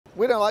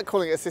We don't like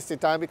calling it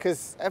assisted dying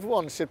because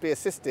everyone should be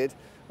assisted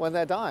when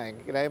they're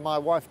dying. You know, my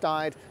wife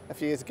died a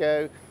few years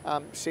ago.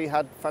 She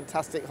had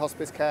fantastic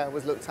hospice care,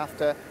 was looked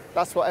after.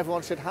 That's what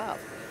everyone should have.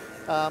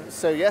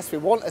 So yes, we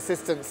want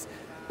assistance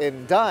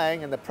in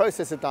dying, in the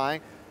process of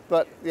dying,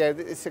 but you know,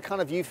 it's a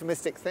kind of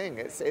euphemistic thing.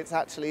 It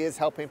actually is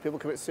helping people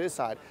commit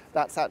suicide.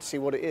 That's actually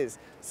what it is.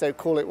 So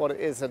call it what it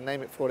is and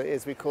name it for what it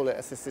is. We call it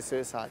assisted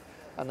suicide,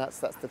 and that's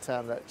the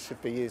term that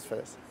should be used for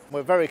this.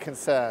 We're very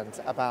concerned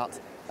about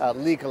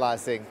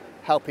legalising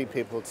helping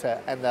people to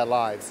end their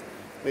lives.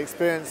 The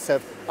experience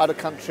of other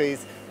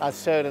countries,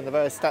 as shown in the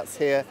various stats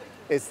here,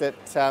 is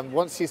that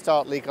once you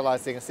start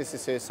legalising assisted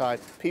suicide,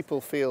 people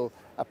feel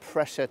a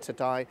pressure to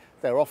die.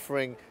 They're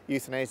offering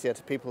euthanasia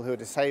to people who are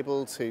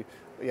disabled, to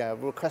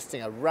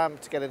requesting a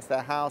ramp to get into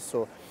their house,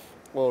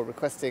 or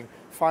requesting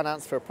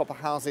finance for a proper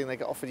housing. They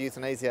get offered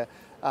euthanasia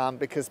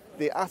because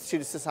the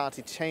attitude of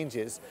society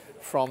changes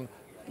from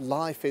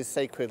life is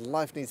sacred,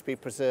 life needs to be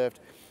preserved,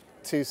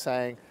 to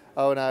saying,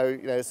 oh no,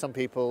 you know, some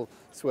people,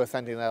 it's worth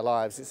ending their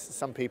lives.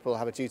 Some people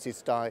have a duty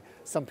to die.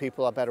 Some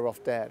people are better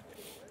off dead.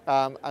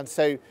 And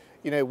so,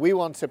 you know, we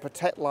want to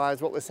protect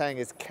lives. What we're saying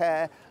is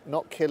care,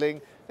 not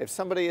killing. If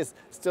somebody is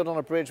stood on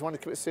a bridge wanting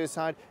to commit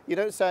suicide, you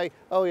don't say,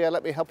 oh yeah,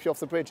 let me help you off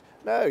the bridge.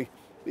 No,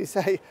 you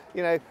say,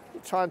 you know,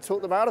 try and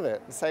talk them out of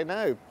it and say,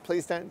 no,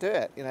 please don't do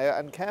it, you know,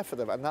 and care for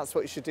them. And that's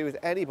what you should do with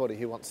anybody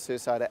who wants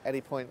suicide at any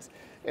point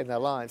in their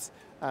lives.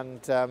 And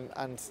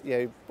you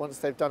know, once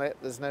they've done it,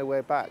 there's no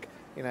way back.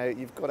 You know,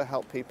 you've got to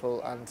help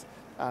people,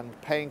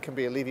 and pain can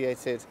be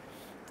alleviated.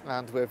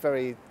 And we're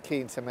very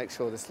keen to make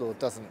sure this law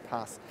doesn't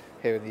pass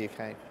here in the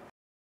UK.